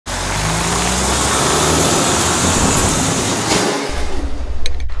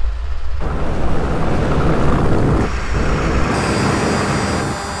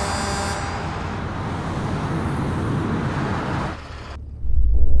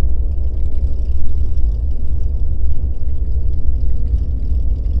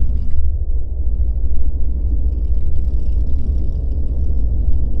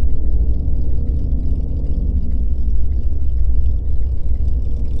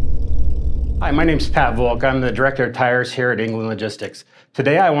Hi, my name's Pat Volk. I'm the Director of Tires here at England Logistics.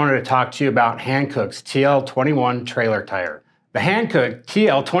 Today I wanted to talk to you about Hankook's TL21 trailer tire. The Hankook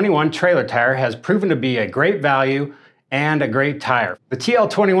TL21 trailer tire has proven to be a great value and a great tire. The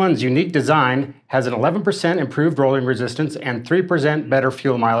TL21's unique design has an 11% improved rolling resistance and 3% better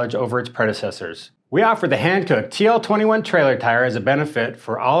fuel mileage over its predecessors. We offer the Hankook TL21 trailer tire as a benefit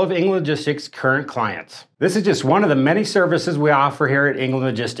for all of England Logistics' current clients. This is just one of the many services we offer here at England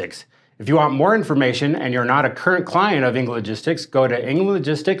Logistics. If you want more information and you're not a current client of England Logistics, go to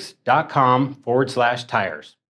englandlogistics.com/tires.